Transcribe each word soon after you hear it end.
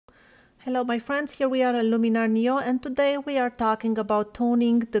Hello my friends, here we are at Luminar Neo and today we are talking about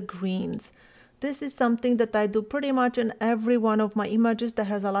toning the greens. This is something that I do pretty much in every one of my images that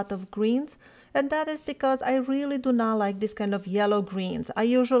has a lot of greens, and that is because I really do not like this kind of yellow greens. I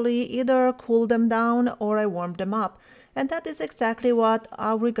usually either cool them down or I warm them up, and that is exactly what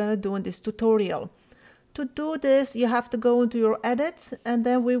we're gonna do in this tutorial. To do this, you have to go into your edits and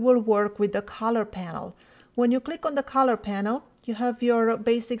then we will work with the color panel. When you click on the color panel, you have your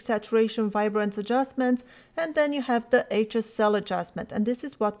basic saturation vibrance adjustments, and then you have the HSL adjustment, and this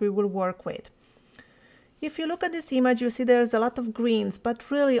is what we will work with. If you look at this image, you see there's a lot of greens, but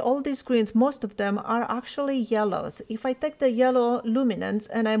really all these greens, most of them are actually yellows. If I take the yellow luminance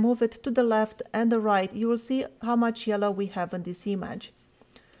and I move it to the left and the right, you will see how much yellow we have in this image.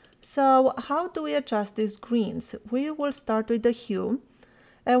 So how do we adjust these greens? We will start with the hue.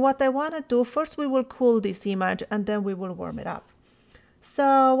 And what I want to do, first we will cool this image and then we will warm it up.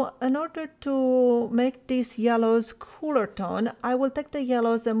 So in order to make these yellows cooler tone, I will take the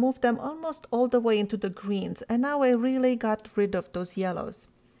yellows and move them almost all the way into the greens. And now I really got rid of those yellows.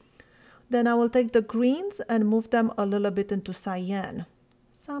 Then I will take the greens and move them a little bit into cyan.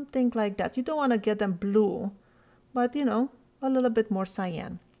 Something like that. You don't want to get them blue, but you know, a little bit more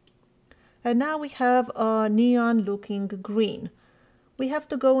cyan. And now we have a neon looking green. We have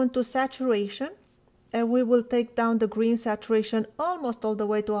to go into saturation and we will take down the green saturation almost all the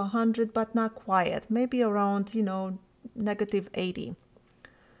way to 100, but not quite, maybe around, you know, -80.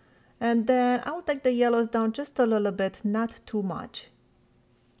 And then I will take the yellows down just a little bit, not too much.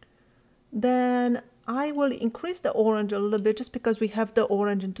 Then I will increase the orange a little bit just because we have the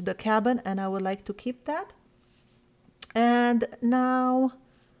orange into the cabin and I would like to keep that. And now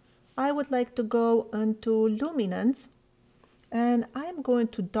I would like to go into luminance. And I'm going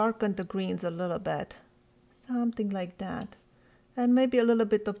to darken the greens a little bit, something like that. And maybe a little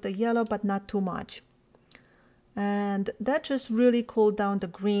bit of the yellow, but not too much. And that just really cooled down the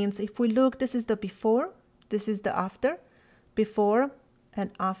greens. If we look, this is the before, this is the after, before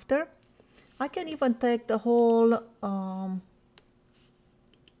and after. I can even take the whole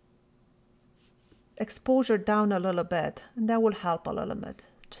exposure down a little bit, and that will help a little bit.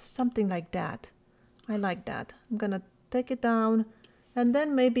 Just something like that. I like that. I'm gonna take it down, and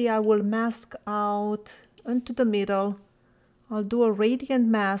then maybe I will mask out into the middle. I'll do a radiant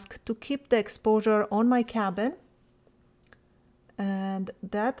mask to keep the exposure on my cabin, and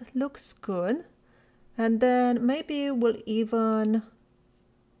that looks good. And then maybe we'll even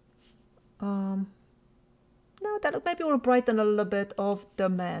maybe we'll brighten a little bit of the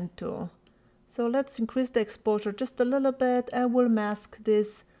man too. So let's increase the exposure just a little bit, and we'll mask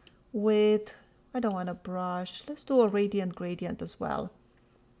this with, I don't want a brush. Let's do a radiant gradient as well.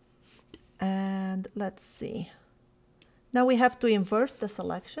 And let's see. Now we have to inverse the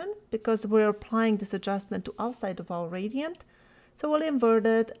selection because we're applying this adjustment to outside of our radiant. So we'll invert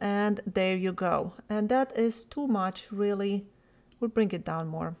it, and there you go. And that is too much, really. We'll bring it down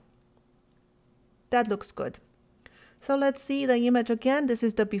more. That looks good. So let's see the image again. This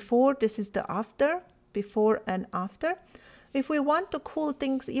is the before, this is the after, before and after. If we want to cool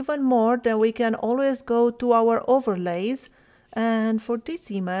things even more, then we can always go to our overlays. And for this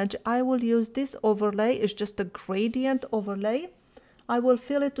image, I will use this overlay. It's just a gradient overlay. I will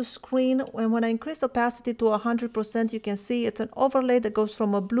fill it to screen, and when I increase opacity to 100%, you can see it's an overlay that goes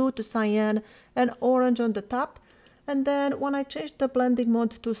from a blue to cyan and orange on the top. And then when I change the blending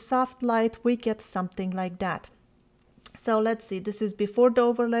mode to soft light, we get something like that. So let's see, this is before the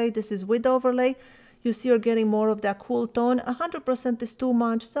overlay, this is with the overlay. You see you're getting more of that cool tone. 100% is too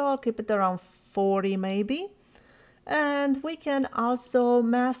much, so I'll keep it around 40 maybe. And we can also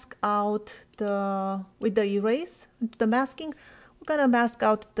mask out with the erase, the masking. We're gonna mask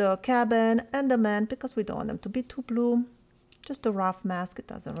out the cabin and the man because we don't want them to be too blue. Just a rough mask, it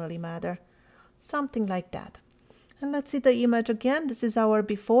doesn't really matter. Something like that. And let's see the image again. This is our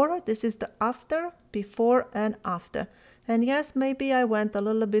before, this is the after, before and after. And yes, maybe I went a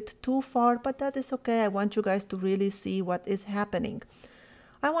little bit too far, but that is okay. I want you guys to really see what is happening.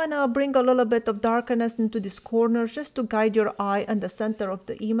 I want to bring a little bit of darkness into these corners just to guide your eye in the center of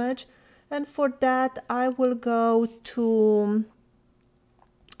the image. And for that, I will go to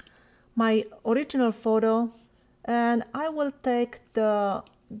my original photo and I will take the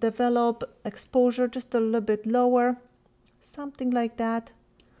develop exposure just a little bit lower, something like that.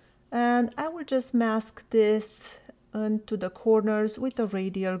 And I will just mask this into the corners with a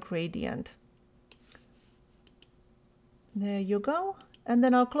radial gradient. There you go. And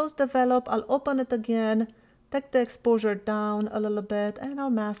then I'll close develop, I'll open it again, take the exposure down a little bit, and I'll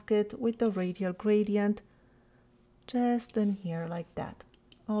mask it with the radial gradient just in here like that.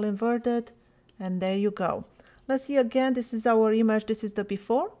 I'll invert it, and there you go. Let's see again, this is our image, this is the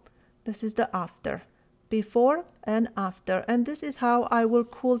before, this is the after. Before and after, and this is how I will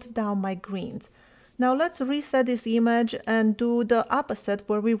cool down my greens. Now let's reset this image and do the opposite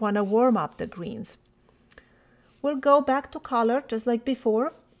where we want to warm up the greens. We'll go back to color just like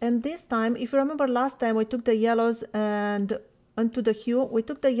before, and this time, if you remember last time we took the yellows and into the hue, we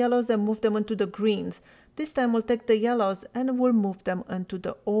took the yellows and moved them into the greens. This time we'll take the yellows and we'll move them into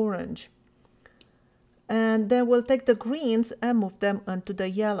the orange. And then we'll take the greens and move them into the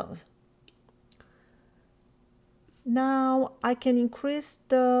yellows. Now I can increase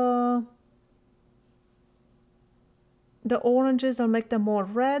the oranges, I'll make them more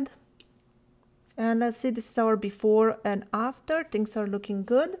red. And let's see, this is our before and after. Things are looking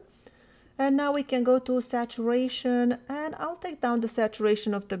good. And now we can go to saturation, and I'll take down the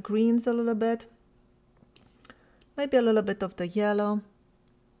saturation of the greens a little bit. Maybe a little bit of the yellow.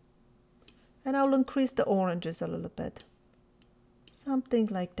 And I'll increase the oranges a little bit. Something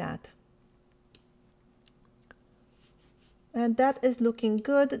like that. And that is looking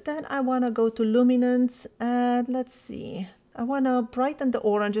good. Then I want to go to luminance, and let's see. I want to brighten the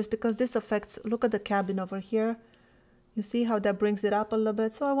oranges because this affects, look at the cabin over here. You see how that brings it up a little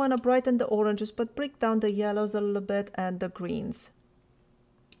bit? So I want to brighten the oranges, but break down the yellows a little bit and the greens.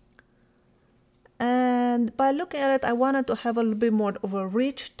 And by looking at it, I wanted to have a little bit more of a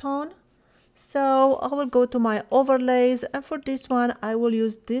rich tone. So I will go to my overlays, and for this one, I will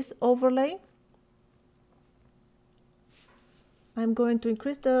use this overlay. I'm going to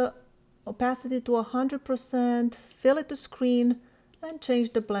increase the opacity to 100%, fill it to screen, and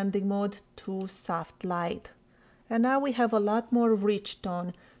change the blending mode to soft light. And now we have a lot more rich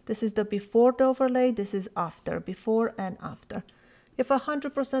tone. This is the before the overlay, this is after, before and after. If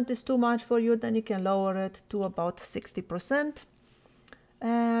 100% is too much for you, then you can lower it to about 60%.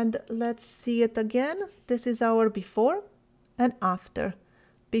 And let's see it again. This is our before and after,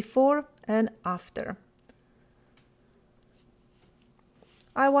 before and after.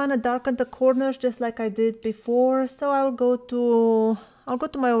 I want to darken the corners just like I did before, so I'll go to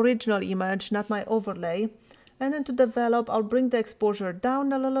my original image, not my overlay. And then to develop, I'll bring the exposure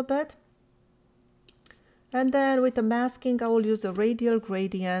down a little bit. And then with the masking, I will use a radial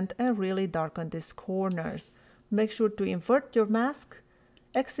gradient and really darken these corners. Make sure to invert your mask,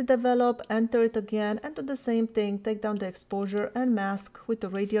 exit develop, enter it again, and do the same thing, take down the exposure and mask with the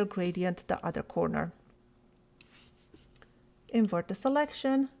radial gradient the other corner. Invert the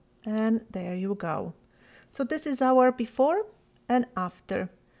selection, and there you go. So this is our before and after.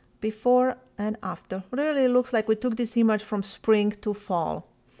 Before and after. Really looks like we took this image from spring to fall.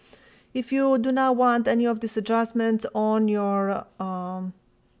 If you do not want any of these adjustments on your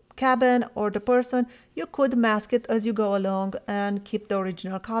cabin or the person, you could mask it as you go along and keep the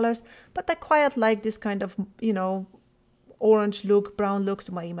original colors. But I quite like this kind of, orange look, brown look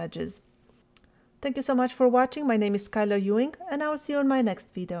to my images. Thank you so much for watching. My name is Skyler Ewing, and I will see you in my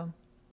next video.